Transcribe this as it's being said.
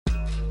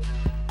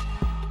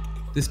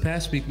This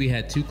past week, we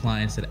had two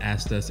clients that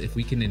asked us if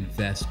we can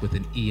invest with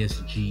an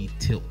ESG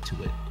tilt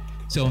to it.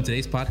 So, in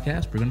today's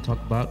podcast, we're going to talk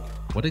about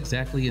what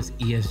exactly is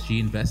ESG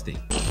investing.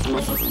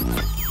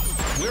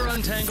 We're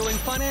untangling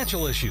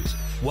financial issues.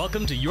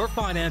 Welcome to Your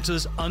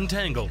Finances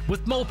Untangled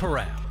with Mo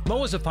Param.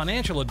 Mo is a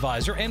financial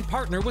advisor and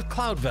partner with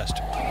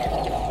CloudVestor.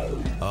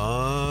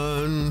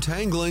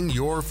 Untangling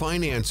your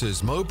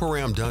finances. Mo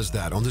Param does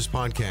that on this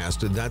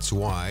podcast, and that's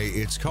why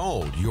it's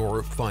called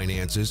Your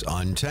Finances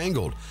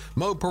Untangled.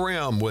 Mo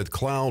Param with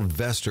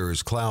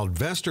CloudVestors.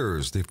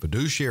 CloudVestors, the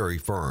fiduciary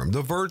firm,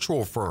 the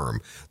virtual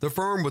firm, the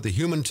firm with the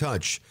human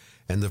touch,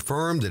 and the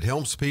firm that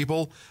helps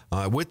people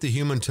with the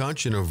human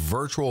touch in a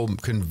virtual,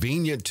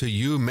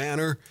 convenient-to-you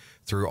manner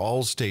through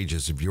all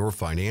stages of your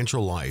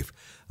financial life.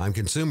 I'm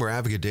consumer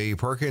advocate Dave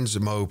Perkins.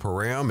 Mo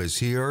Param is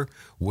here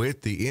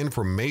with the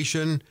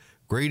information.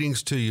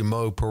 Greetings to you,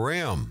 Mo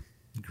Param.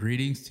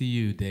 Greetings to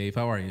you, Dave.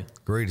 How are you?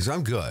 Greetings.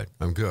 I'm good.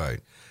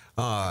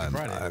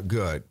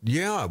 Good.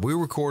 Yeah, we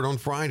record on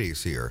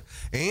Fridays here.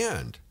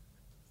 And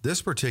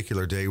this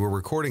particular day, we're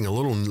recording a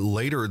little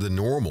later than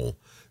normal.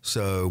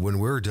 So when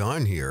we're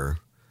done here,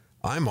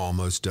 I'm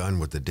almost done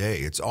with the day.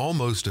 It's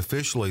almost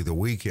officially the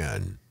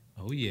weekend.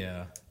 Oh,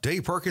 yeah.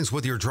 Dave Perkins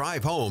with your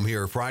drive home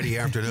here Friday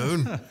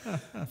afternoon.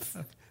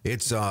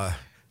 It's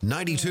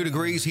 92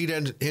 degrees, heat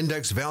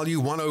index value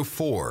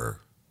 104.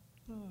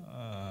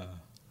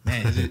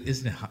 Man,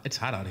 isn't it hot? It's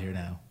hot out here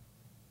now.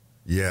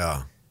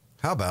 Yeah.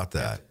 How about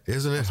that?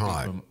 Isn't it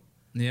hot?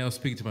 I was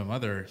speaking to my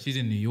mother. She's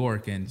in New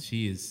York, and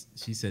she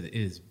said it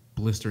is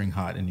blistering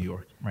hot in New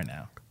York right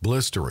now.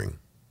 Blistering.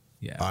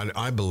 Yeah.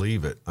 I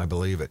believe it.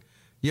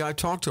 Yeah, I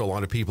talked to a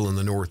lot of people in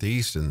the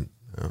Northeast, and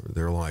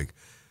they're like,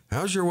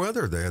 how's your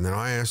weather there? And then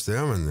I asked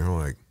them, and they're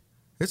like,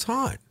 it's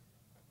hot.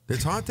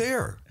 It's hot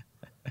there.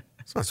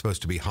 It's not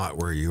supposed to be hot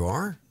where you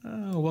are.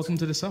 Welcome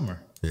to the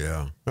summer.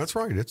 Yeah, that's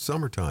right. It's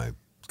summertime.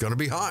 It's going to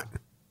be hot.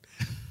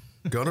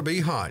 Going to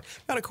be hot.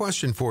 Got a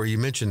question for you. You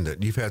mentioned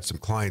that you've had some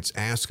clients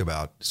ask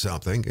about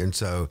something, and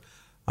so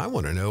I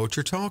want to know what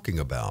you're talking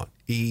about.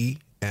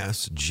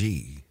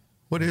 ESG.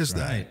 What is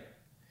that?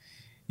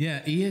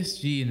 Yeah,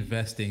 ESG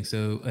investing.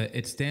 So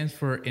it stands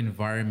for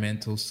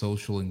environmental,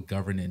 social, and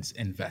governance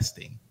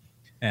investing.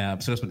 So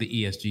that's what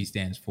the ESG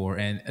stands for.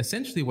 And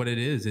essentially what it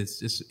is, it's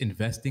just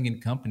investing in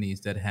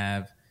companies that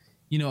have,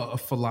 a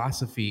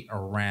philosophy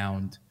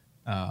around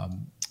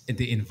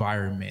the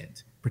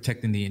environment,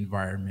 protecting the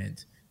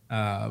environment,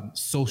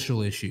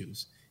 social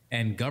issues,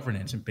 and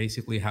governance, and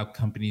basically how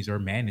companies are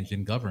managed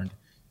and governed.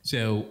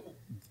 So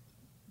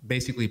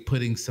basically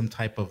putting some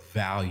type of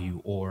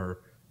value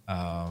or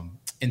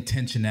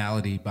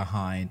intentionality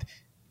behind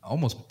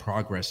almost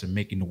progress and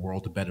making the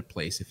world a better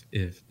place,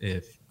 if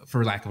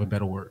for lack of a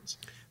better words.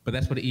 But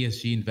that's what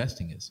ESG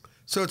investing is.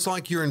 So it's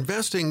like you're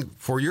investing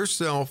for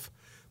yourself,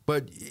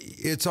 but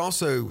it's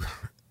also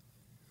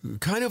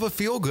kind of a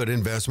feel-good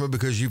investment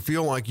because you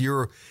feel like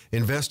you're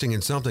investing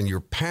in something you're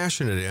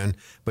passionate in.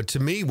 But to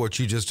me, what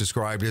you just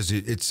described is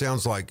it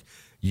sounds like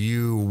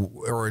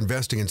you are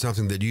investing in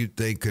something that you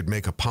think could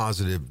make a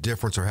positive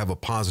difference or have a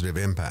positive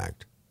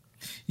impact.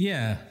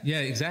 Yeah,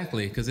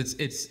 exactly. Because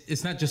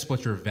it's not just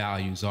what your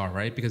values are,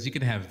 right? Because you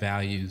can have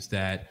values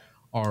that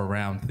are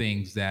around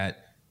things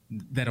that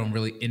don't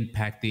really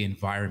impact the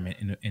environment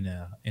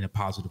in a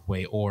positive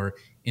way, or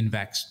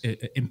impact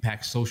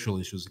social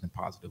issues in a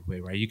positive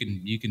way, right?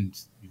 You can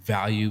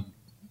value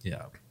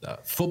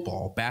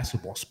football,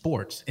 basketball,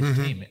 sports,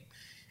 entertainment,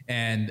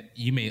 and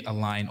you may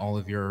align all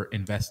of your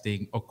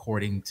investing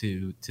according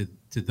to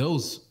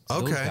those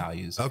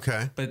values.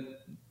 Okay, but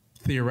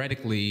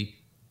theoretically,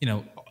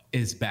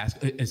 is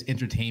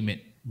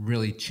entertainment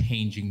really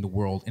changing the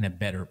world in a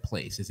better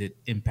place? Is it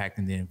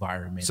impacting the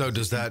environment? So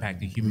does that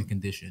impacting human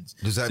conditions?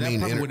 Does that mean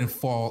probably wouldn't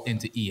fall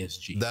into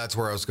ESG? That's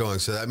where I was going.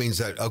 So that means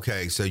that,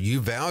 okay, so you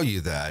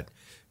value that,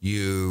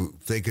 you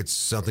think it's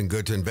something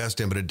good to invest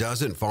in, but it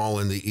doesn't fall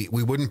in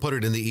we wouldn't put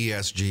it in the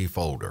ESG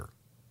folder.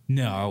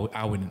 No,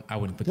 I wouldn't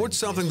put it. What's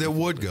something that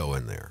would go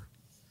in there?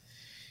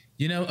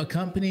 A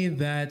company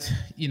that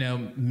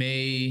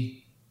may.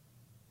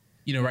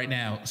 Right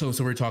now, so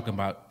we're talking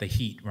about the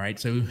heat, right?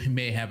 So we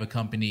may have a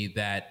company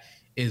that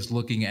is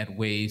looking at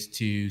ways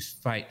to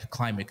fight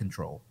climate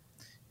control,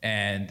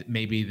 and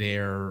maybe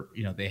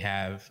they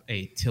have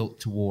a tilt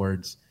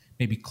towards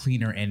maybe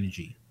cleaner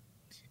energy,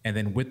 and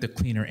then with the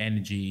cleaner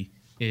energy,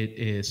 it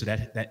is so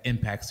that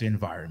impacts the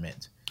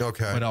environment.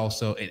 Okay, but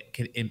also it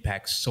can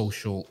impact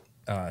social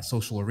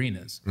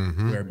arenas,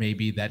 where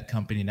maybe that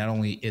company, not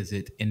only is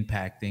it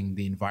impacting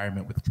the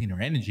environment with cleaner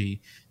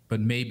energy, but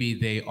maybe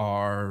they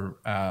are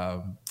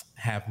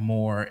have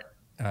more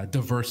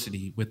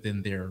diversity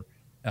within their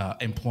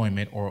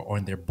employment or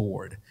on their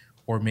board,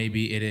 or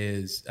maybe it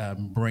is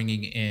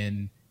bringing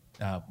in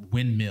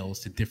windmills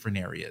to different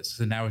areas.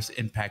 So now it's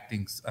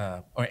impacting,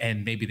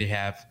 and maybe they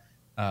have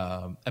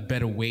a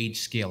better wage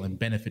scale and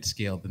benefit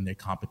scale than their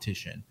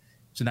competition.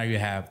 So now you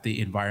have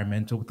the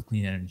environmental with the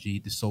clean energy,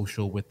 the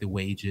social with the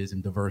wages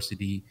and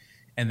diversity,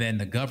 and then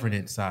the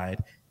governance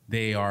side.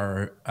 They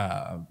are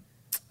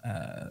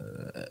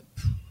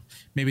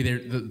maybe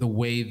the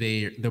way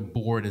the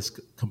board is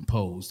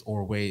composed,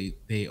 or way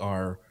they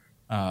are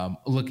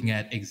looking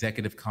at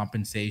executive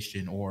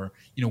compensation, or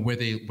where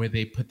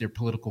they put their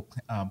political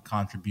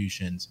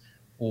contributions,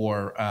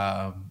 or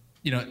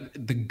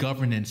the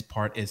governance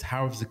part is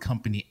how is the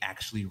company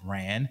actually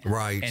ran,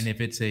 right? And if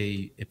it's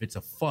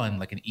a fund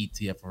like an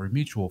ETF or a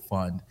mutual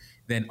fund,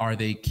 then are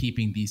they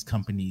keeping these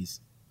companies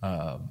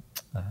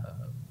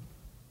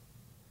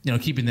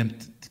keeping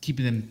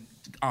them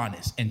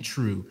honest and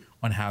true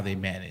on how they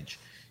manage.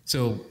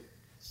 So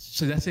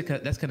that's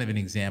kind of an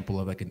example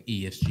of like an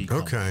ESG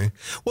company. Okay.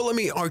 Well,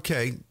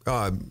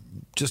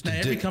 just now,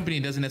 every company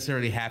doesn't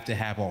necessarily have to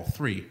have all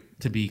three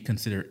to be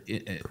considered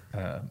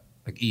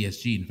like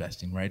ESG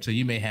investing, right? So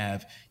you may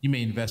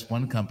invest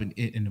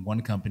in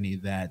one company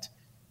that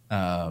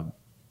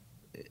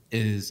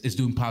is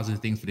doing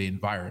positive things for the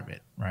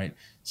environment, right?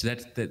 So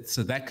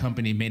that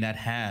company may not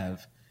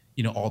have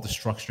all the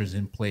structures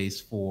in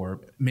place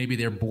for, maybe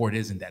their board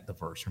isn't that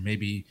diverse, or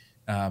maybe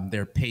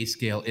their pay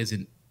scale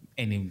isn't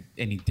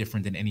any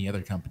different than any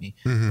other company.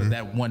 Mm-hmm. But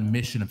that one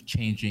mission of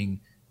changing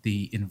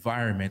the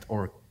environment,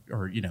 or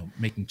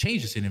making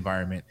changes in the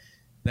environment,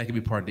 that could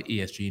be part of the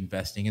ESG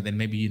investing. And then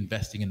maybe you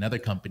investing in another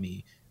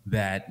company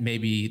that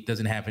maybe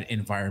doesn't have an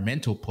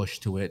environmental push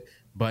to it,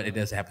 but it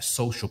does have a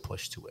social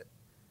push to it,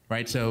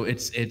 right? So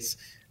it's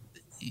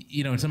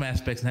in some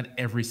aspects, not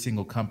every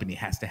single company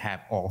has to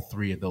have all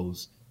three of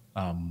those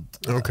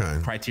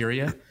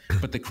criteria,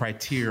 but the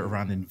criteria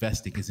around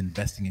investing is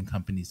investing in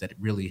companies that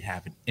really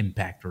have an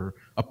impact, or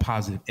a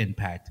positive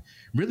impact,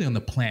 really on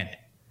the planet.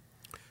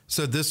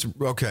 So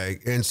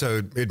and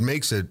so it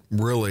makes it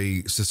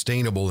really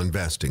sustainable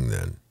investing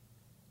then.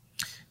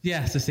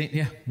 Yeah,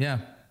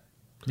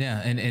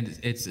 and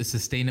it's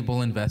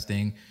sustainable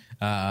investing.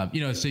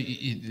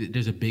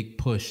 There's a big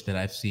push that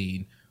I've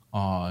seen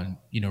on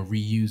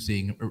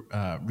reusing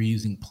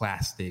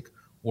plastic,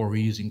 or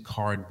reusing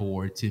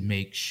cardboard to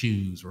make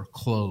shoes or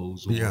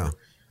clothes. Or,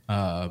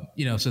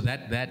 so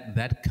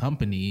that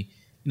company,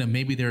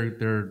 maybe their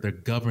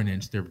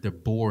governance, their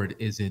board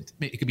isn't.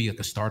 It could be like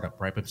a startup,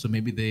 right? But so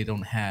maybe they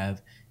don't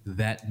have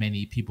that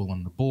many people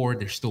on the board.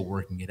 They're still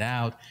working it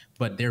out,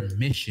 but their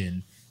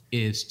mission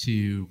is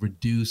to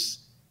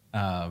reduce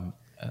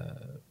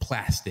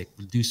plastic,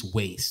 reduce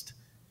waste,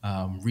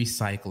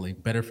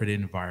 recycling, better for the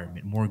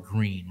environment, more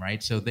green,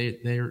 right? So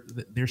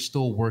they're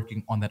still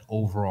working on that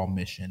overall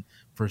mission.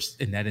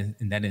 First, in that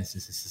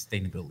instance, is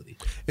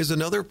sustainability. Is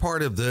another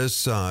part of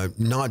this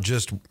not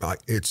just?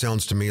 It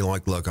sounds to me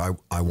like, look,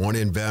 I want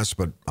to invest,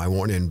 but I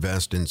want to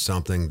invest in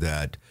something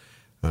that,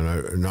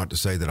 not to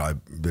say that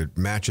that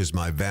matches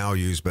my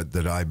values, but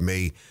that I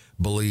may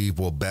believe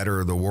will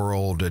better the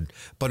world.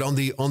 But on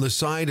the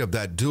side of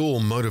that dual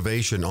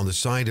motivation, on the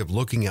side of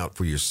looking out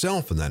for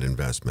yourself in that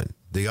investment,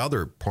 the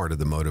other part of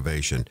the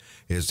motivation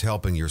is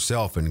helping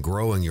yourself and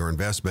growing your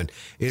investment.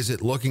 Is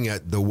it looking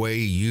at the way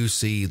you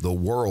see the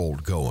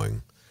world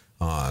going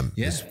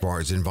as far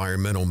as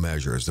environmental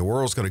measures? The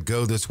world's going to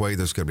go this way.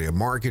 There's going to be a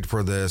market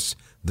for this.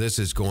 This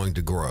is going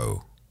to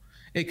grow.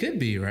 It could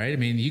be, right? I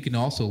mean, you can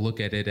also look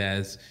at it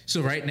as,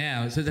 so right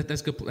now, so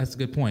that's good. That's a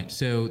good point.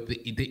 So the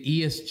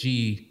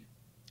ESG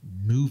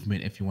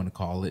movement, if you want to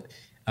call it,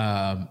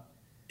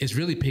 is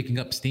really picking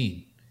up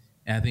steam.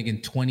 And I think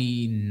in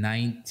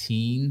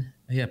 2019,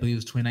 I believe it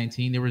was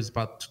 2019, there was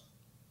about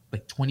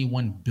like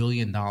 $21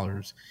 billion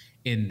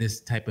in this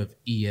type of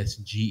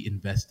ESG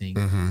investing,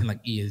 and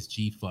like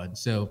ESG funds.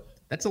 So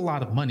that's a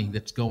lot of money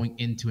that's going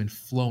into and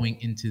flowing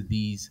into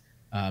these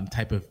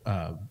type of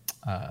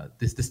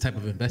this type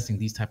of investing,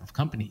 these type of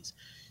companies.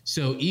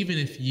 So even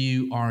if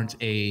you aren't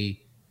a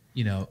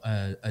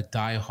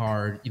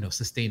diehard,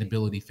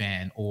 sustainability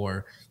fan,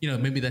 or,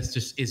 maybe that's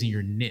just isn't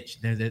your niche,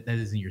 that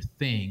isn't your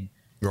thing.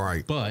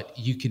 Right. But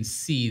you can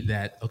see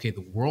that, okay,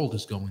 the world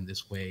is going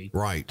this way.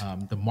 Right.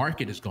 The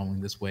market is going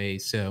this way.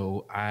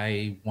 So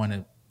I want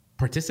to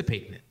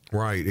participate in it.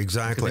 Right.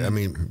 Exactly.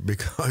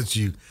 Because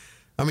you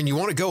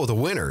want to go with a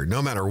winner,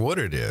 no matter what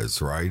it is,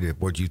 right?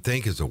 What you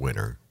think is a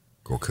winner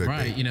or could be.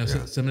 Right.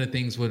 So some of the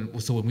things when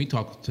we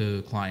talk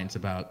to clients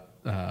about,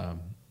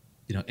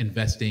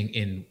 investing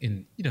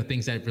in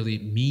things that really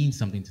mean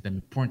something to them,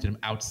 important to them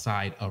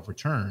outside of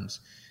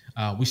returns,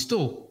 we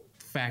still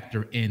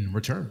factor in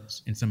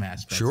returns in some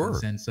aspects. Sure. In the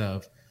sense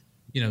of,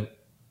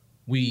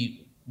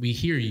 we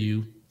hear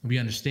you, we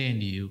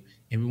understand you,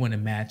 and we want to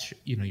match,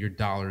 your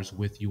dollars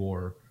with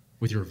your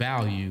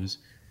values.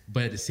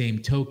 But at the same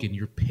token,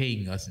 you're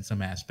paying us in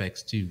some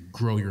aspects to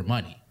grow your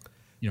money,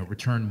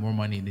 return more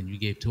money than you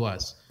gave to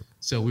us.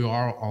 So we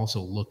are also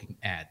looking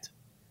at,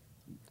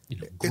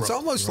 growth. It's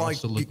almost We're like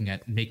also looking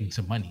at making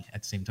some money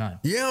at the same time.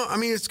 Yeah,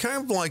 it's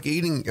kind of like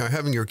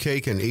having your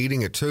cake and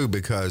eating it too,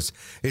 because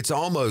it's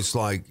almost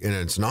like, and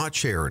it's not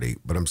charity,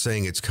 but I'm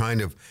saying it's kind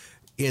of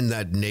in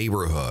that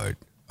neighborhood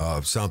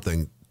of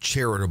something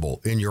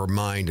charitable in your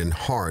mind and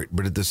heart,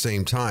 but at the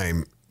same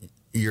time,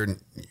 you're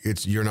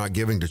not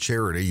giving to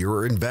charity,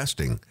 you're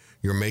investing.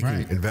 You're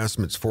making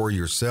investments for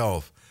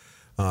yourself.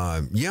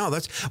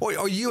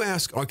 You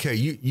ask, okay,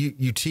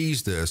 you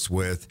tease this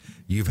with,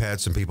 you've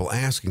had some people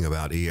asking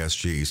about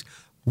ESGs.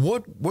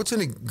 What's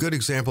a good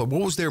example?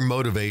 What was their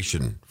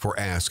motivation for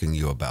asking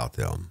you about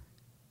them?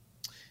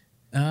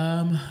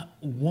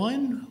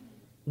 One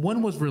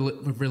was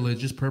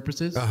religious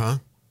purposes.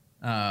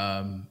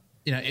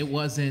 It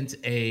wasn't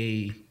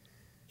a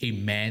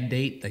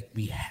mandate, like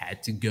we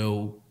had to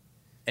go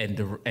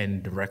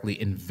and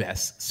directly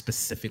invest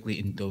specifically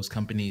in those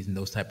companies and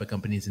those type of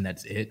companies, and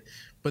that's it.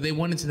 But they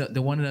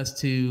wanted us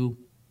to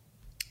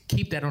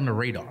keep that on the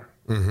radar.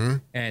 Mm-hmm.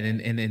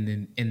 And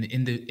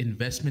in the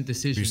investment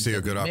decisions, you see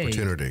a good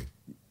opportunity.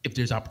 If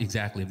there's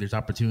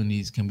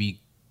opportunities,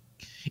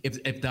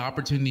 if the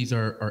opportunities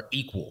are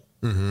equal,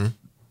 mm-hmm.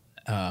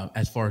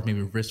 As far as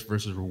maybe risk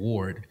versus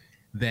reward,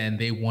 then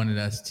they wanted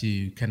us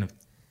to kind of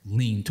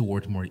lean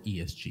towards more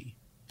ESG.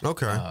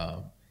 Okay.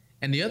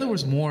 And the other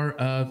was more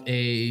of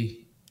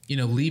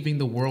leaving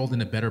the world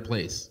in a better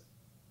place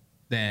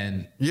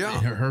than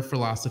her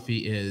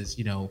philosophy is,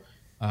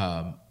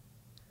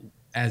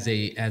 as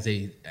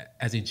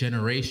a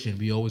generation,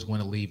 we always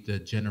want to leave the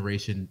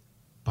generation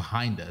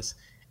behind us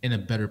in a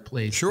better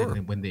place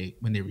than when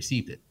they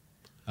received it.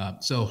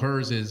 So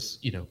hers is,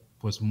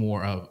 was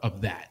more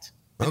of that.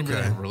 It didn't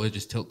really have a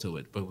religious tilt to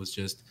it, but it was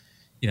just,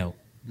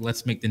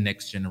 let's make the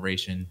next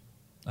generation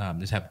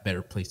just have a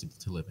better place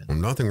to live in. Well,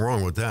 nothing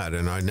wrong with that.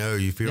 And I know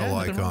you feel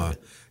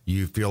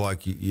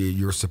like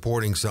you're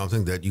supporting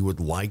something that you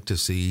would like to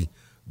see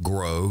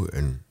grow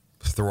and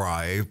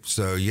thrive.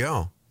 So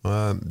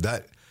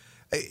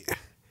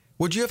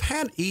would you have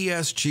had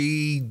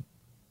ESG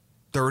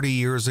 30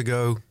 years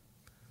ago?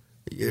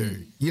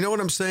 You know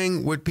what I'm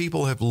saying? Would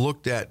people have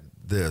looked at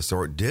this,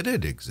 or did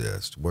it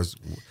exist? Was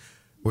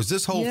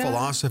this whole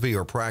philosophy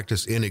or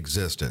practice in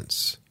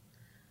existence?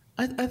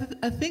 I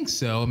think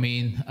so. I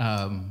mean,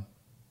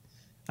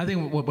 I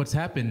think what's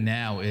happened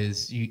now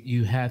is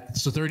you had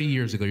 30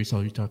 years ago.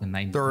 You're talking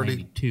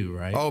 92,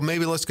 right? Oh,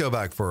 maybe let's go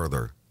back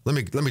further. Let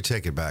me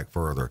take it back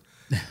further.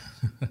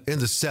 In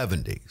the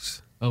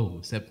 70s.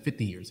 Oh,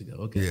 50 years ago.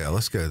 Okay. Yeah,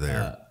 let's go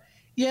there.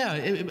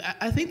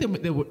 I think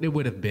there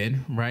would have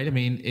been, right? I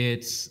mean,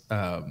 it's.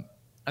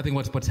 I think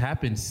what's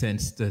happened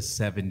since the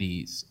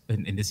 70s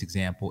in this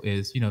example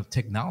is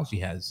technology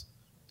has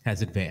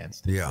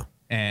advanced. Yeah.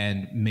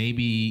 And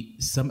maybe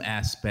some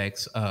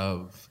aspects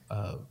of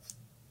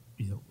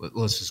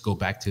let's just go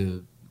back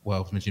to what I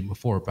was mentioning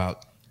before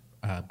about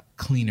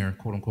cleaner,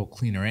 quote unquote,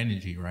 cleaner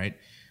energy, right?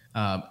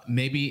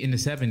 Maybe in the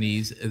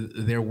 70s,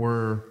 there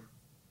were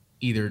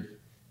either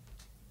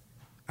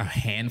a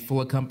handful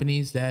of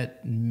companies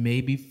that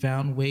maybe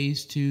found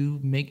ways to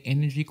make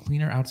energy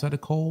cleaner outside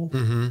of coal.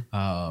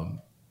 Mm-hmm.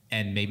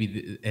 And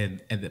maybe,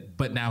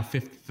 but now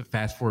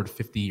fast forward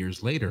 50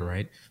 years later,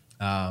 right?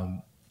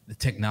 The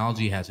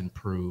technology has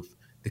improved,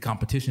 the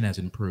competition has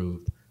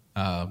improved,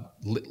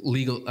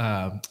 legal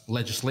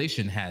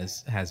legislation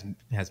has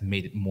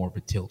made it more of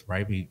a tilt,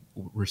 right?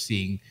 We're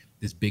seeing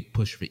this big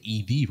push for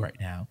EV right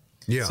now.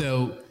 Yeah.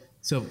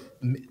 So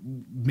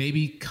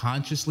maybe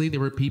consciously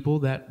there were people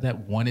that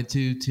wanted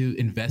to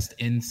invest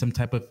in some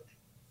type of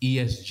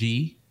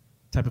ESG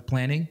type of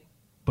planning,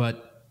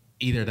 but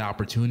either the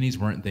opportunities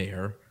weren't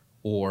there,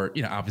 or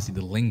obviously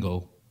the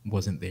lingo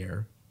wasn't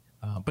there,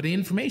 but the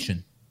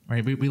information.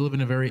 Right, we live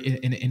in in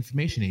an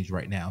information age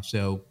right now,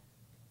 so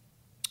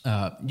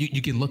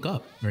you can look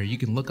up, right? You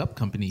can look up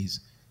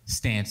companies'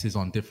 stances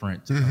on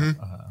different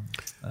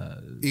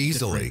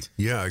easily. Different,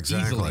 yeah,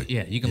 exactly. Easily.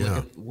 Yeah, you can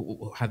look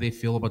at how they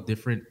feel about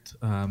different.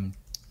 I'm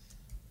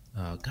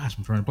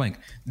drawing a blank.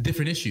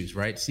 Different issues,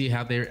 right? See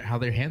how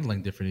they're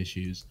handling different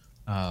issues,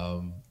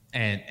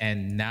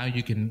 and now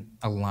you can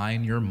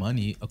align your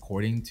money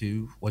according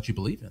to what you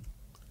believe in.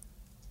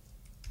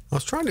 I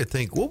was trying to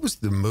think, what was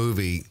the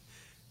movie?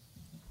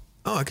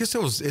 Oh, I guess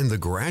that was in The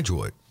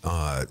Graduate,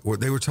 where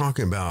they were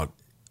talking about,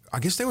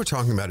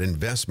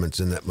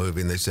 investments in that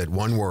movie, and they said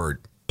one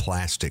word: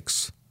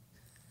 plastics.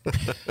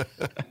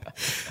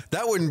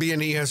 That wouldn't be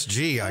an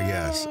ESG, I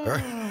guess.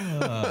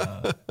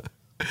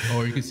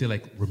 Or you could say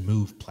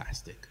remove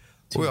plastic.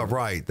 Well,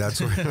 right. That's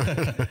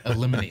right.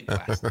 Eliminate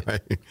plastic.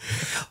 Right.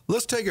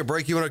 Let's take a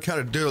break. You want to kind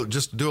of do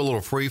a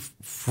little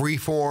free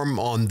form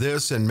on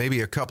this, and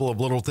maybe a couple of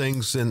little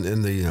things in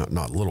the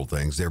not little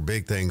things, they're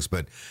big things,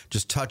 but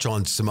just touch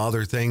on some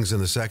other things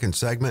in the second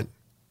segment.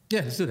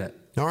 Yeah, let's do that.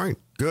 All right,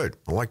 good.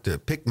 I like to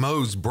pick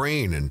Mo's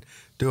brain and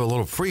do a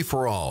little free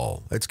for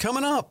all. It's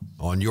coming up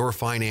on Your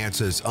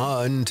Finances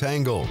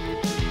Untangled.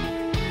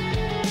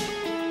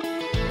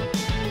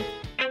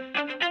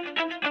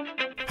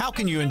 How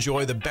can you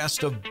enjoy the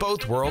best of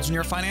both worlds in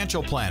your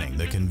financial planning?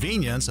 The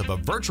convenience of a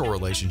virtual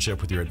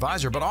relationship with your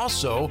advisor, but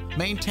also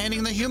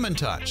maintaining the human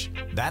touch.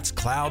 That's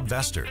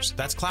CloudVestors.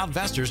 That's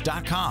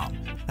CloudVestors.com.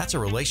 That's a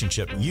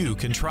relationship you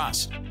can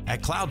trust.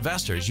 At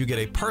CloudVestors, you get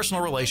a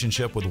personal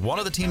relationship with one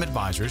of the team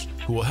advisors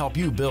who will help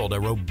you build a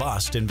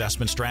robust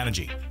investment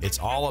strategy. It's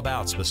all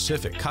about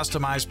specific,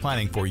 customized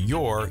planning for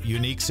your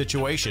unique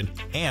situation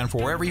and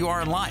for wherever you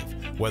are in life,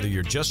 whether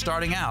you're just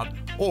starting out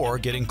or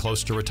getting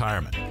close to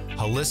retirement.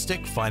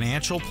 Holistic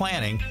financial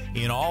planning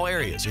in all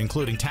areas,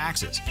 including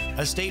taxes,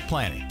 estate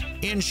planning,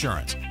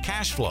 insurance,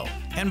 cash flow,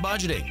 and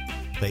budgeting.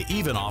 They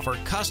even offer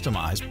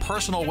customized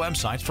personal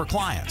websites for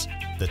clients.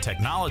 The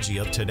technology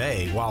of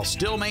today while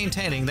still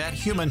maintaining that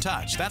human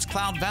touch. That's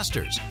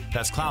CloudVestors.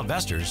 That's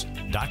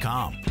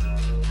CloudVestors.com.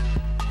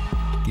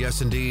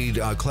 Yes, indeed.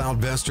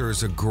 CloudVestor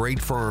is a great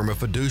firm, a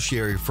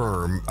fiduciary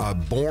firm,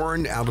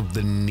 born out of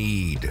the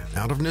need,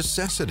 out of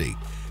necessity,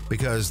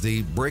 because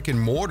the brick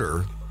and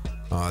mortar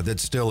that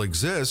still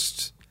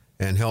exists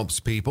and helps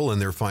people in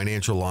their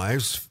financial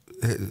lives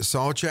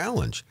saw a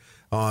challenge.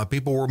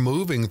 People were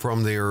moving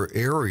from their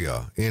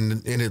area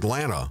in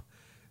Atlanta,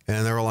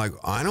 and they were like,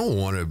 I don't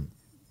want to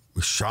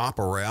shop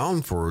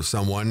around for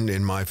someone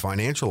in my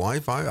financial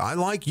life. I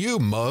like you,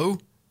 Mo.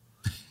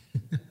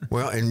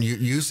 Well, and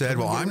you said,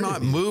 well, I'm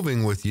not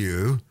moving with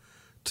you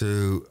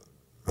to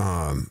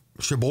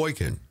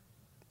Sheboygan.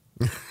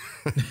 We're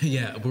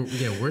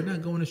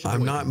not going to Sheboygan.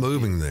 I'm not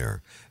moving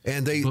there.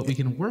 But we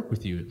can work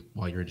with you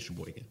while you're in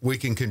Sheboygan. We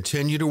can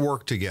continue to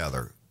work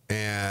together.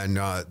 And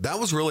that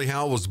was really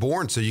how it was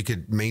born, so you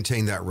could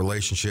maintain that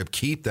relationship,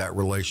 keep that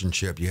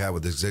relationship you have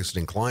with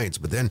existing clients.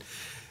 But then,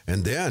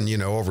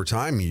 over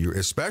time,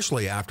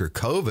 especially after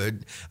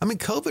COVID,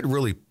 COVID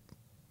really,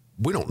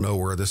 we don't know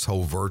where this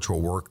whole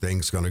virtual work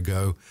thing's going to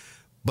go.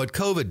 But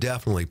COVID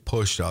definitely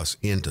pushed us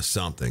into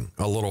something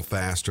a little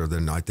faster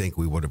than I think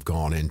we would have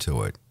gone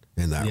into it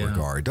in that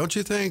regard. Don't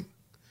you think?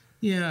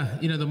 Yeah.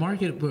 The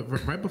market,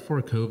 right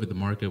before COVID, the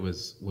market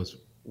was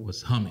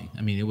humming.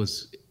 It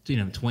was,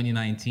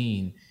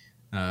 2019,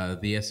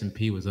 the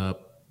S&P was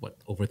up,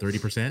 over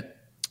 30%?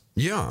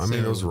 Yeah.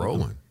 It was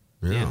rolling.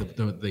 Yeah.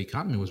 The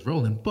economy was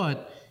rolling.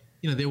 But,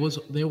 there was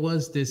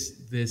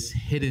this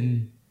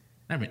hidden,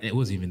 it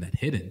wasn't even that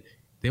hidden.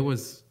 There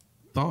was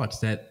thoughts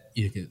that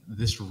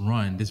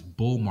this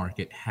bull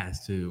market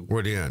has to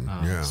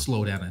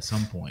slow down at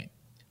some point.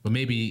 But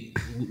maybe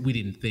we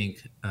didn't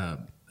think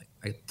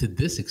to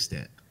this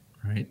extent,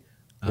 right?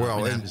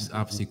 And just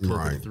obviously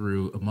COVID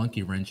threw a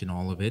monkey wrench in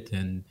all of it,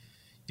 and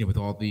with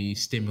all the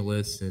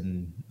stimulus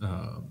and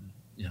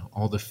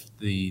all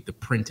the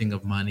printing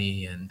of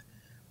money and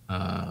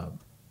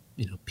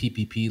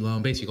PPP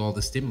loan, basically all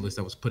the stimulus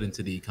that was put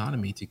into the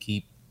economy to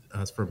keep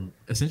us from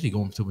essentially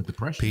going to a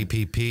depression.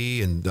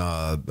 PPP and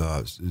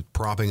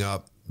propping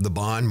up the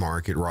bond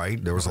market,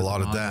 right? There was a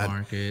lot of that.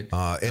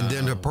 And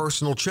then the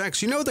personal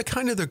checks.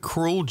 The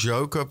cruel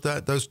joke of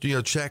that, those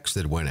checks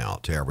that went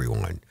out to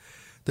everyone.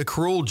 The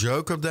cruel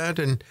joke of that,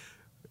 and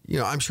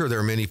I'm sure there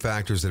are many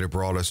factors that have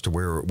brought us to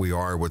where we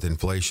are with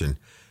inflation,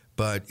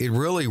 but it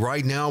really,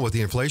 right now with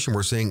the inflation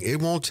we're seeing, it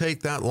won't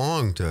take that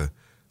long to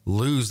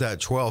lose that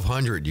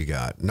 $1,200 you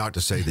got. Not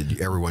to say that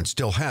everyone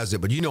still has it,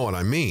 but you know what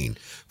I mean,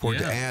 for it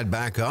to add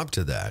back up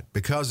to that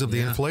because of the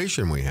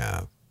inflation we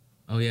have.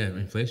 Oh yeah,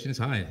 inflation is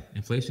high.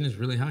 Inflation is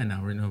really high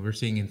now. We're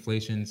seeing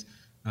inflation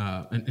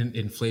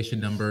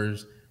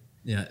numbers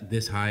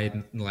this high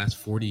in the last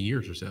 40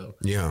 years or so.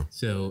 Yeah.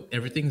 So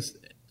everything's,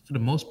 for the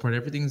most part,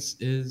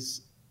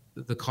 is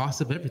the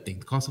cost of everything.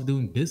 The cost of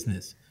doing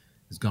business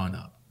has gone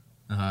up.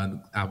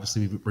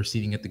 Obviously, we're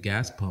seeing at the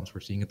gas pumps. We're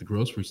seeing at the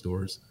grocery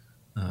stores.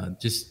 How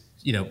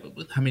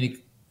many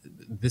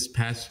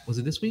was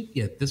it this week?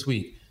 Yeah, this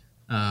week.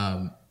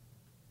 Some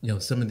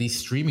of these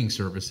streaming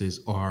services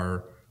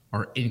are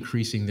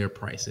increasing their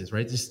prices,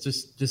 right?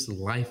 Just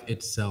life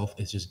itself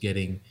is just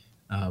getting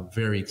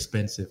very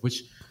expensive,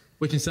 which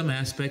in some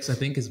aspects I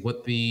think is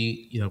what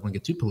I don't want to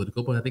get too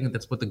political, but I think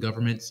that's what the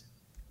government's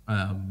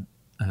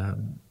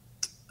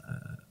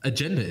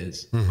agenda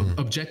is.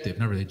 Objective,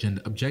 not really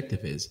agenda.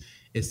 Objective is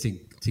to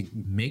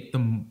make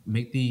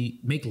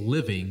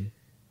living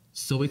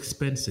so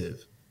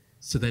expensive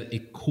so that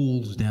it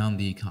cools down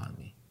the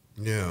economy.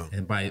 Yeah.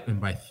 And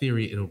by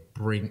theory, it'll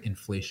bring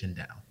inflation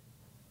down.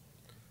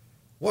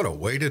 What a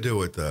way to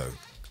do it, though,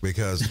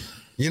 because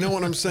you know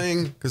what I'm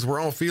saying? Because we're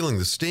all feeling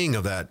the sting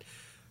of that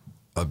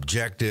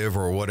objective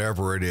or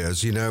whatever it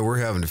is. We're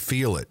having to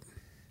feel it.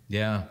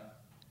 Yeah.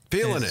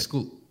 Feeling it.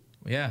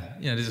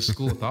 There's a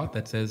school of thought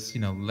that says,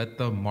 let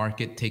the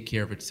market take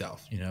care of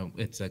itself.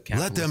 It's a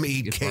capitalist. Let them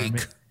eat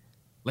cake.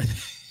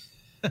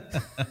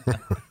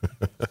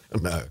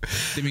 No.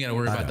 Then we got to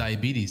worry about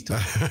diabetes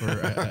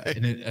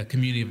in a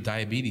community of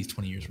diabetes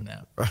 20 years from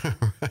now.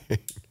 Right.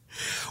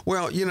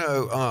 Well,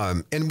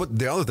 and what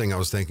the other thing I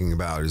was thinking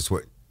about is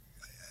what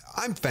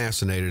I'm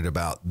fascinated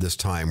about this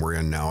time we're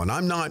in now, and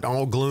I'm not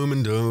all gloom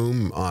and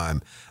doom.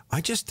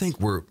 I just think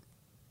we're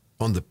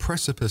on the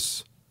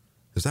precipice.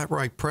 Is that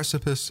right?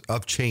 Precipice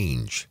of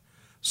change.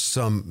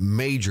 Some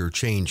major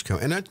change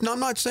coming. And I'm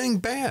not saying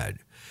bad.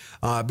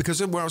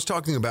 Because what I was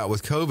talking about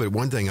with COVID,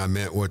 one thing I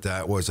meant with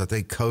that was I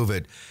think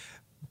COVID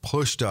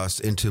pushed us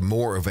into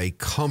more of a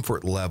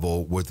comfort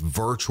level with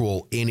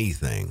virtual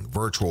anything,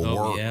 virtual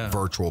work,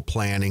 virtual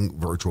planning,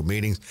 virtual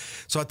meetings.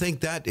 So I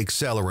think that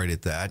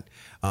accelerated that.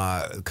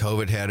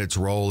 COVID had its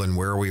role in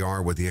where we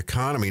are with the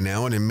economy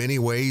now. And in many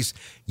ways,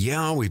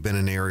 we've been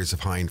in areas of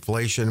high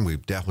inflation.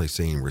 We've definitely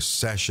seen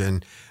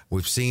recession.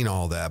 We've seen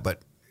all that.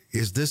 But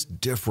is this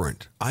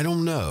different? I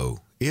don't know.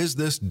 Is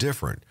this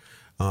different?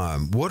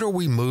 What are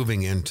we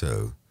moving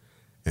into?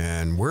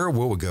 And where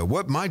will we go?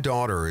 My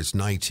daughter is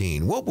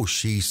 19. What will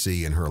she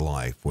see in her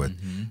life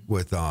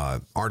with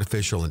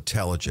artificial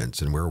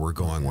intelligence and where we're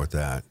going with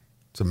that?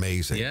 It's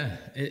amazing. Yeah,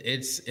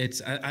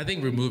 I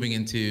think we're moving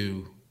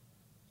into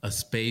a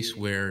space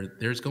where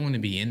there's going to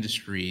be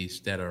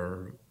industries that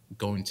are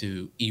going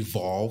to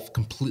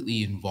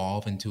completely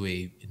evolve into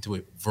a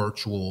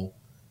virtual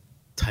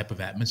type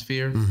of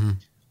atmosphere.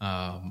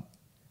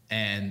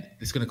 And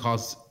it's going to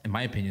cause, in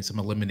my opinion, some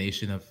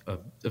elimination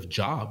of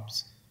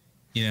jobs.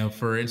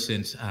 For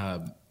instance,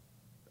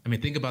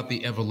 think about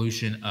the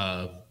evolution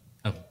of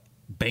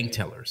bank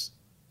tellers.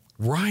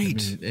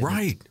 Right.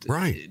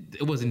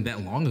 It wasn't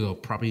that long ago,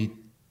 probably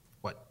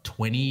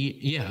 20?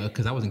 Yeah,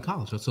 because I was in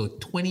college. So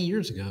 20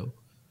 years ago,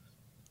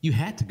 you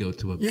had to go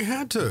to You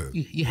had to.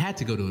 You had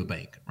to go to a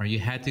bank, or you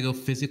had to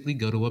physically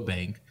go to a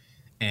bank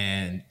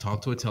and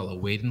talk to a teller,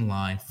 wait in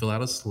line, fill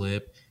out a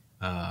slip.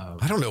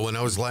 I don't know when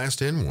I was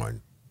last in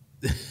one.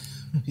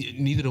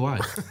 Neither do I.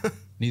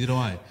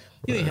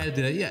 They had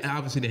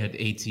obviously they had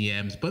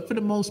ATMs, but for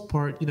the most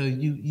part,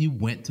 you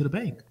went to the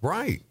bank.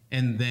 Right.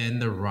 And then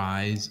the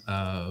rise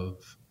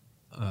of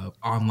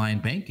online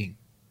banking.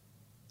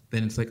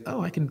 Then it's like,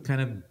 oh, I can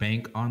kind of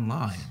bank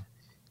online.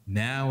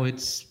 Now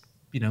it's,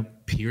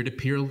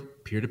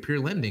 peer-to-peer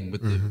lending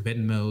with the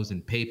Venmos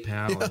and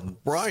PayPal and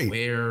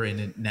Square.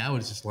 And now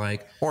it's just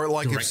like, or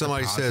like if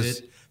somebody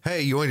says,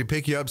 hey, you want me to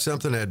pick you up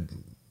something at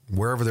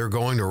wherever they're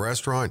going to a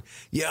restaurant?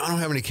 Yeah, I don't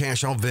have any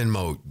cash. I'll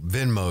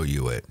Venmo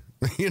you it.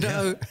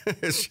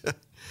 It's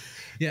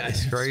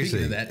crazy.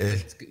 Speaking of that,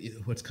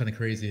 what's kind of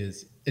crazy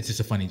is it's just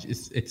a funny.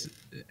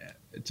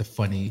 It's a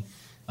funny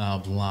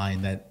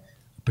line that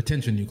a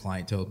potential new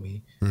client told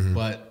me.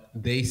 But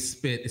they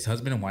split. It's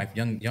husband and wife,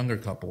 younger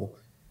couple.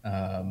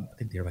 I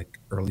think they're like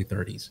early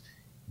 30s,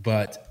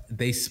 but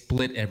they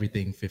split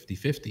everything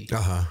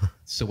 50-50.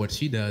 So what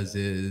she does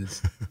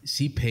is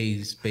she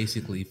pays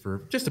basically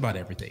for just about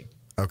everything.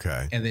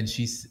 Okay. And then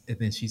she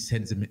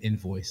sends him an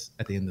invoice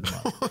at the end of the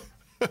month.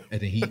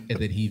 And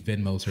then he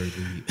Venmos her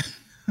the.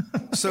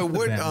 So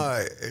what?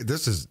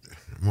 This is.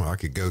 Well, I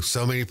could go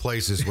so many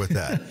places with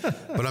that,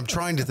 but I'm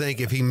trying to think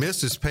if he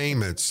misses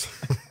payments.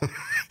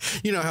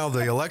 You know how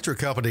the electric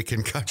company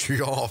can cut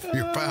you off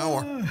your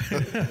power.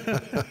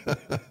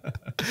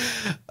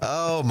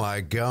 Oh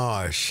my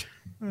gosh!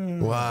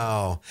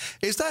 Wow,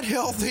 is that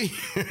healthy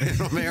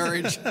in a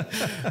marriage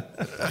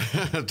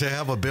to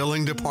have a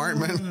billing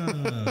department?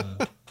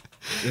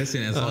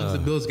 Listen, as long as the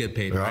bills get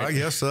paid, right? I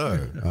guess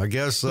so.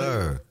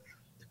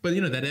 But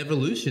that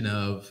evolution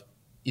of,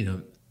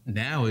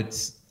 now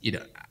it's,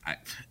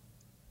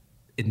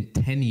 in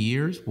 10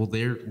 years, will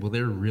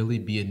there really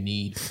be a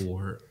need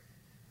for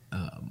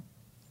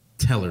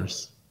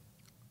tellers?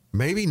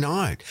 Maybe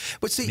not.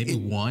 But see, maybe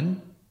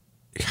one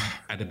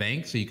at a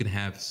bank, so you can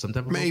have some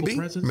type of local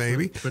presence.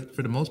 Maybe. But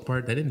for the most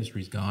part, that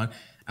industry's gone.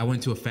 I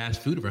went to a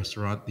fast food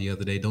restaurant the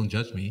other day. Don't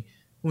judge me.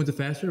 I went to a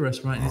fast food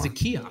restaurant and it's a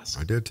kiosk.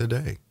 I did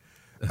today.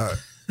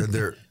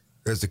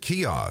 There's a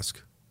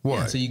kiosk. What?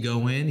 Yeah, so you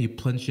go in, you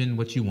punch in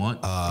what you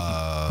want,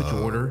 you put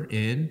your order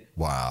in.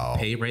 Wow.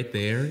 Pay right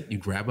there. You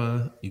grab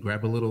a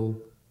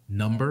little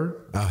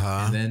number,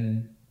 and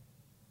then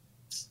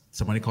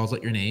somebody calls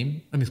out your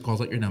name. Calls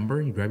out your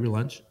number. You grab your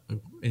lunch,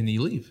 and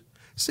you leave.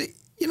 See,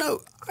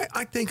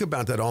 I think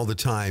about that all the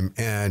time,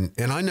 and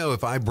I know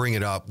if I bring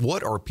it up,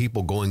 what are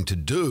people going to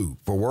do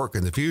for work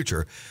in the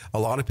future? A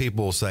lot of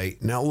people will say,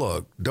 now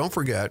look, don't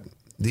forget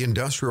the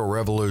Industrial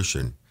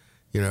Revolution.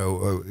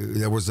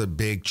 There was a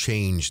big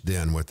change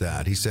then with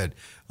that. He said,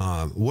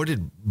 what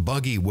did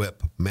buggy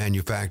whip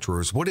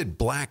manufacturers, what did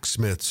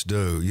blacksmiths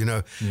do?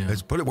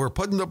 We're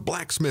putting the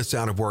blacksmiths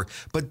out of work.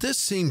 But this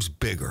seems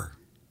bigger.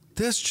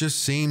 This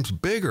just seems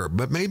bigger.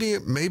 But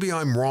maybe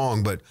I'm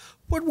wrong. But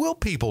what will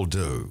people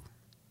do?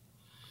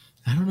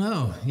 I don't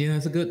know.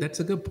 That's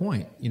a good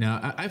point.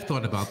 I've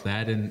thought about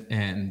that.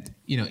 And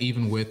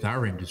even with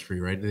our industry,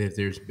 right,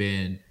 there's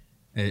been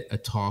a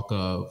talk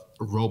of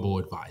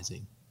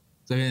robo-advising.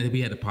 So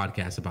we had a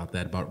podcast about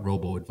that, about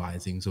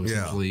robo-advising. So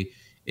essentially,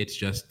 it's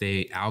just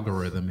a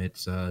algorithm.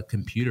 It's a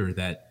computer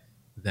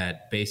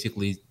that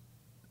basically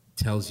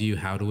tells you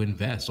how to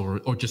invest or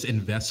just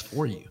invest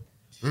for you.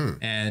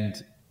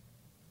 And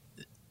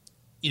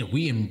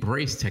we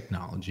embrace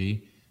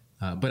technology,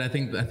 but I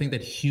think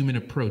that human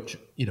approach.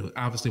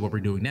 Obviously, what we're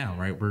doing now,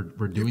 right?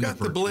 We're doing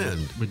the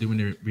blend.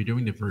 We're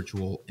doing the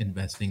virtual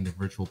investing, the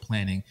virtual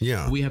planning.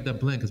 Yeah, we have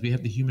that blend because we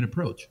have the human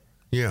approach.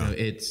 Yeah,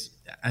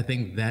 I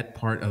think that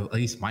part of at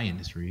least my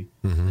industry,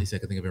 at least I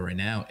can think of it right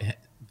now,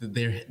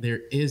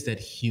 there is that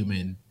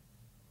human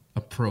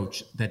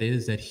approach, that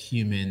is that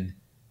human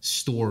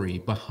story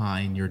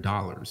behind your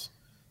dollars.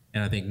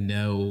 And I think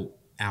no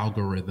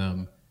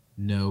algorithm,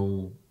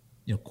 no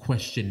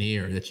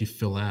questionnaire that you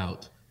fill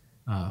out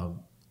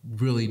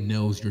really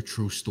knows your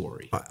true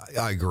story.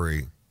 I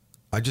agree.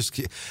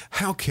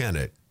 How can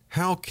it?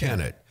 How can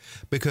it?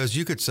 Because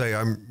you could say,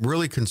 I'm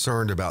really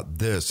concerned about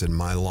this in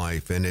my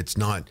life, and it's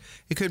not,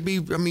 it could be,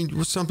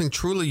 something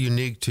truly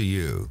unique to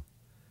you.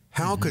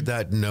 How could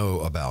that know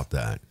about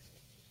that?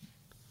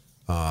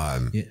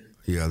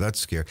 Yeah, that's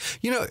scary.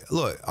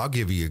 Look, I'll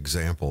give you an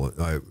example.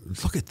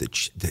 Look at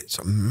it's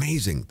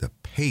amazing, the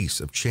pace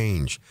of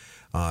change.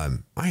 I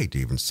hate to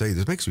even say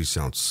this, makes me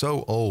sound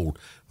so old.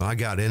 I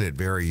got in it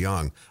very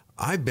young.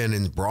 I've been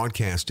in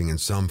broadcasting in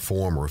some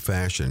form or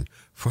fashion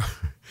for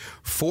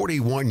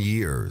 41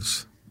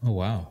 years. Oh,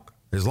 wow.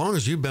 As long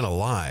as you've been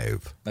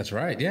alive. That's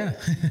right, yeah.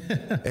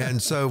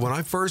 And so when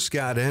I first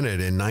got in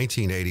it in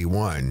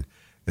 1981,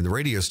 in the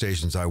radio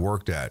stations I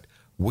worked at,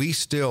 we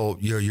still,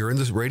 you're in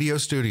this radio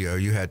studio,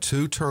 you had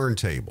 2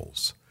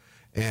 turntables.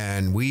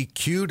 And we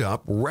queued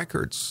up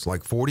records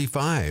like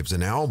 45s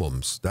and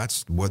albums.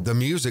 That's what the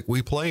music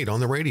we played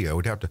on the radio.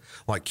 We'd have to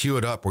queue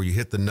it up where you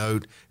hit the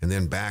note and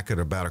then back at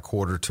about a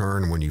quarter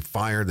turn. When you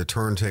fire the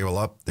turntable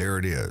up, there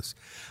it is.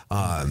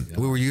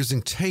 We were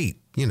using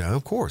tape,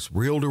 of course,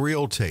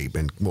 reel-to-reel tape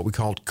and what we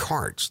called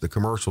carts. The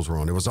commercials were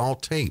on. It was all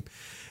tape.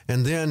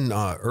 And then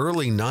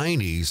early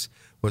 90s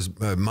was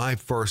my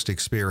first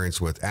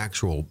experience with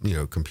actual,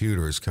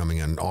 computers coming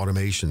in,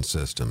 automation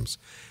systems.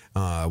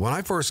 When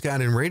I first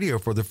got in radio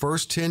for the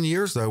first 10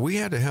 years, though, we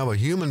had to have a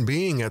human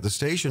being at the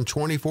station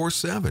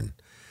 24/7.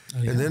 Oh,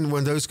 yeah. And then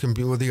when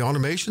when the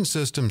automation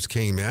systems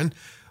came in,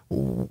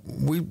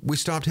 we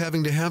stopped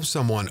having to have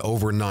someone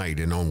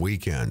overnight and on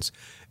weekends.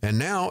 And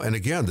now, and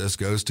again, this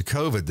goes to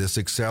COVID. This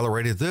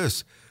accelerated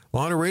this. A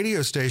lot of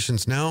radio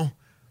stations now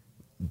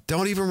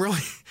don't even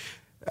really,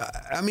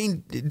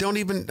 don't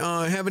even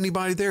have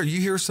anybody there. You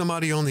hear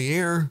somebody on the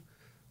air.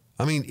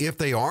 If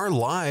they are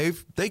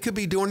live, they could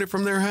be doing it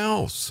from their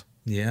house.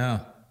 Yeah.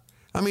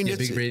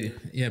 It's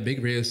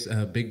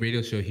big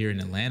radio show here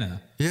in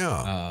Atlanta.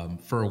 Yeah.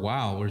 For a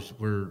while,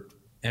 we're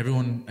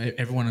everyone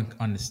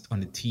on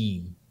the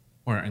team,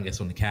 or I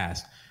guess on the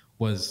cast,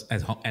 was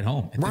at home.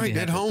 I think right, they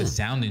had at home. The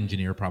sound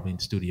engineer probably in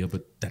the studio,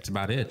 but that's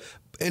about it.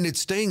 And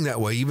it's staying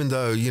that way, even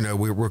though,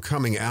 we're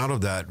coming out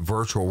of that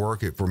virtual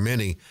work for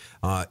many.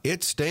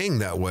 It's staying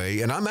that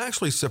way. And I'm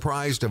actually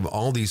surprised of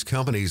all these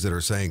companies that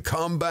are saying,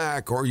 come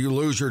back or you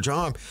lose your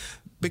job.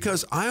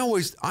 Because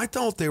I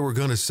thought they were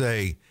going to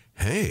say,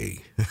 hey,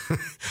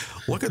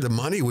 look at the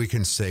money we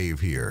can save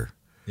here.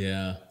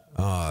 Yeah.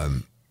 But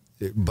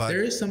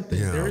there is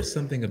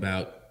something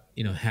about,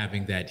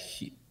 having that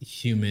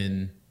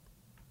human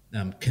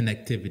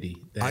connectivity.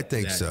 I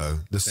think so.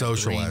 The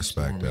social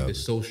aspect of the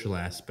social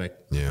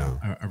aspect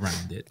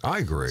around it. I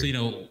agree.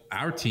 So,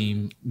 our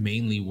team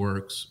mainly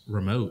works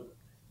remote,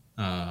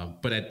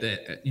 but at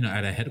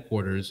a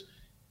headquarters,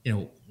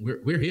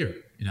 we're here.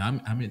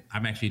 I'm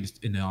actually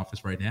in the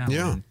office right now.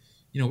 Yeah.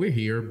 And, we're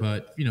here,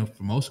 but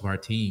for most of our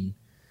team,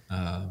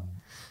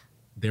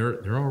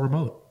 they're all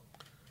remote.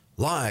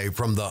 Live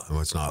from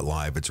it's not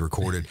live, it's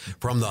recorded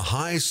from the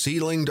high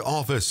ceilinged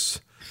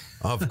office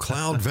of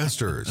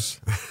Cloudvestors.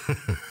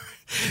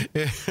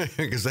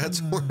 Because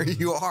that's where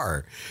you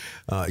are.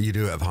 You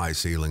do have high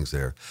ceilings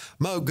there.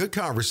 Mo, good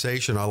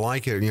conversation. I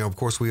like it. Of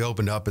course, we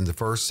opened up in the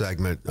first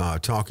segment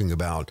talking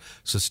about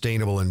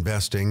sustainable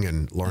investing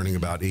and learning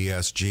about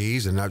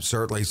ESGs. And that's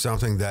certainly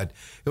something that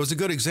it was a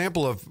good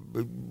example of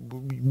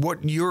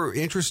what you're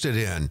interested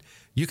in.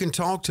 You can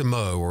talk to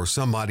Mo or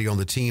somebody on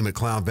the team at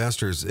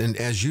Cloudvestors. And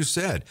as you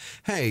said,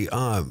 hey,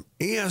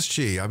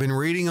 ESG, I've been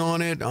reading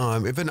on it.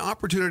 If an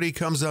opportunity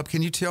comes up,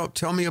 can you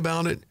tell me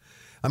about it?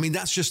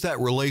 That's just that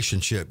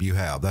relationship you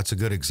have. That's a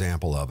good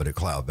example of it at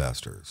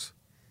Cloudvestors.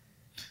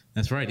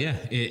 That's right. Yeah.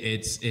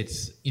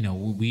 It's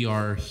we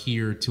are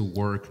here to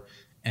work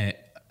in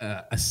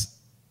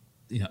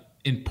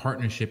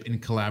partnership, in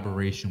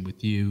collaboration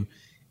with you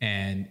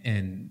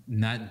and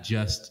not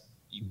just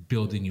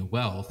building your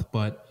wealth,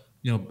 but,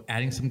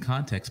 adding some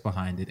context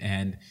behind it.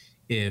 And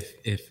if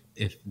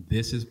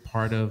this is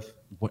part of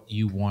what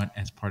you want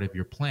as part of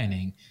your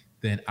planning,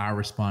 then our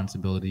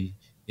responsibility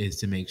is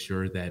to make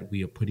sure that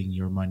we are putting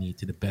your money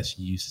to the best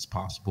use as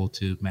possible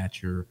to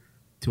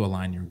to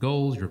align your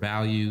goals, your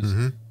values.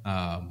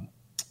 Mm-hmm.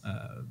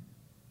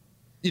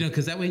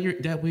 Because that way you're,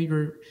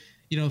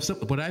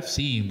 what I've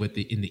seen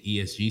in the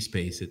ESG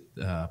space,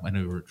 I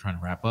know we're trying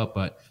to wrap up,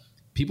 but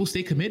people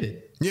stay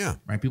committed. Yeah.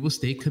 Right. People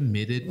stay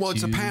committed. Well,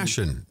 it's a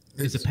passion.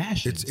 It's a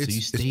passion.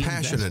 It's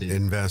passionate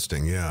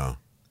investing. Yeah.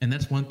 And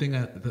that's one thing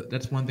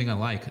I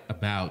like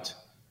about,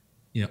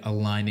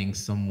 aligning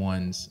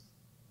someone's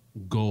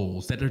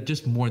goals that are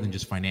just more than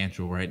just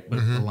financial, right? But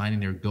mm-hmm. aligning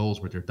their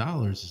goals with their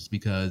dollars is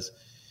because,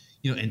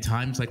 in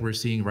times like we're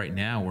seeing right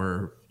now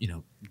where,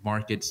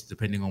 markets,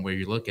 depending on where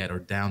you look at, are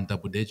down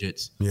double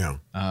digits. Yeah.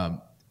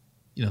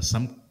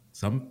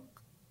 Some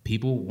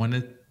people want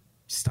to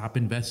stop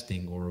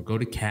investing or go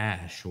to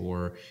cash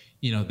or,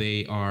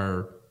 they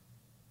are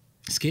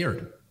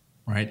scared,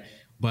 right?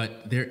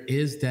 But there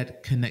is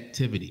that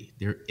connectivity.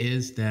 There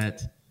is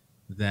that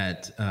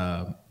that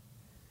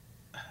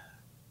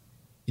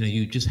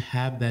you just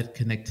have that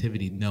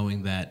connectivity,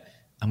 knowing that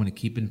I'm going to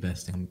keep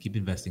investing.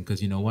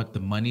 Because you know what? The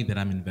money that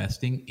I'm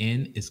investing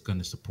in is going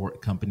to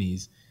support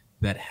companies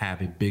that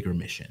have a bigger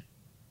mission.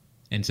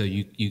 And so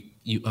you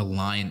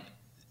align,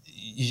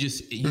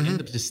 you end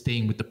up just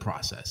staying with the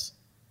process.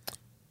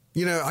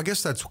 I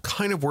guess that's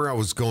kind of where I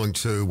was going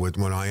to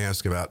when I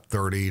asked about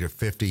 30 to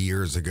 50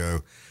 years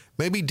ago.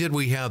 Maybe did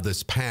we have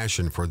this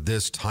passion for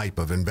this type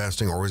of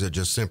investing, or is it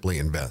just simply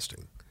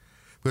investing?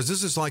 Because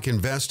this is like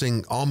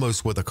investing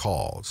almost with a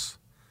cause.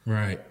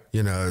 Right.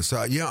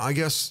 So yeah, I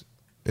guess,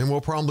 and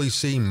we'll probably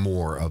see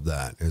more of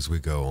that as we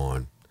go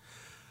on.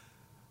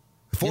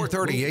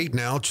 438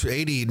 now,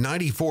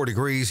 94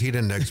 degrees, heat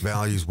index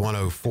values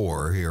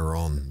 104 here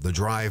on the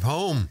drive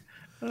home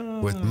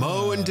with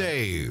Mo and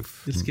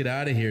Dave. Let's get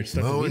out of here.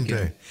 Mo and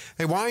Dave.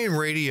 Hey, why in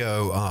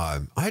radio?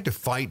 I had to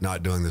fight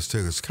not doing this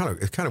too. It's kind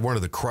of one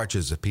of the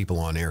crutches of people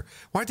on air.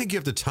 Why'd they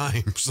give the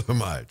time so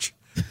much?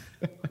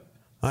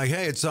 Like,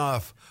 hey, it's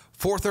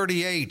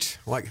 4:38.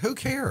 Like, who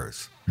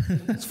cares?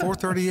 It's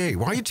 4:38.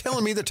 Why are you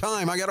telling me the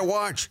time? I got to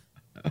watch.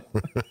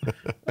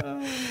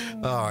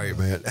 All right,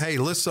 man. Hey,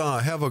 let's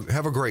have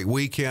a great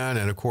weekend,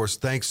 and of course,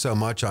 thanks so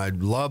much. I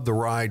love the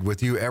ride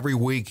with you every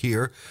week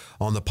here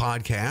on the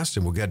podcast,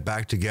 and we'll get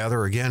back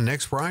together again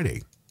next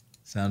Friday.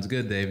 Sounds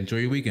good, Dave. Enjoy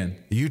your weekend.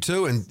 You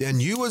too,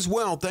 and you as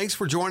well. Thanks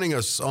for joining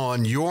us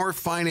on Your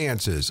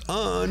Finances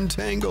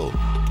Untangled.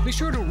 Be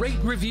sure to rate,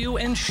 review,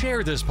 and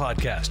share this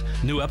podcast.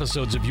 New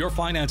episodes of Your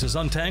Finances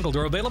Untangled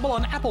are available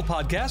on Apple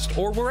Podcasts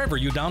or wherever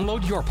you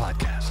download your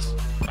podcasts.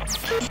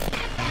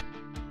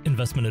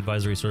 Investment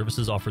advisory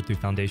services offered through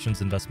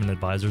Foundations Investment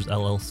Advisors,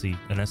 LLC,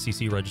 an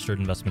SEC-registered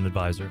investment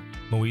advisor.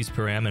 Moise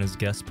Piram and his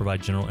guests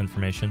provide general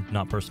information,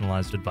 not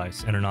personalized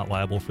advice, and are not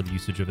liable for the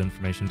usage of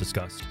information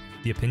discussed.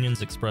 The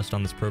opinions expressed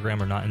on this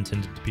program are not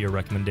intended to be a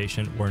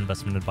recommendation or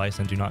investment advice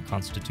and do not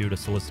constitute a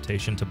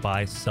solicitation to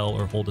buy, sell,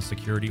 or hold a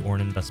security or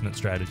an investment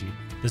strategy.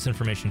 This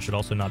information should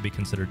also not be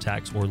considered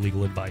tax or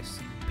legal advice.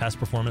 Past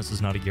performance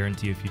is not a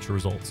guarantee of future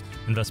results.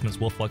 Investments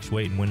will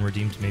fluctuate and when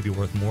redeemed may be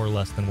worth more or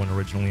less than when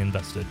originally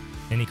invested.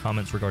 Any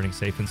comments regarding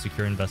safe and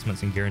secure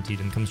investments and guaranteed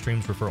income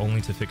streams refer only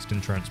to fixed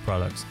insurance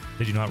products.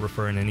 They do not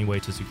refer in any way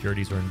to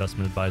securities or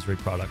investment advisory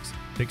products.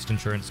 Fixed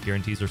insurance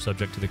guarantees are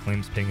subject to the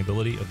claims paying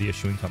ability of the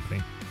issuing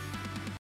company.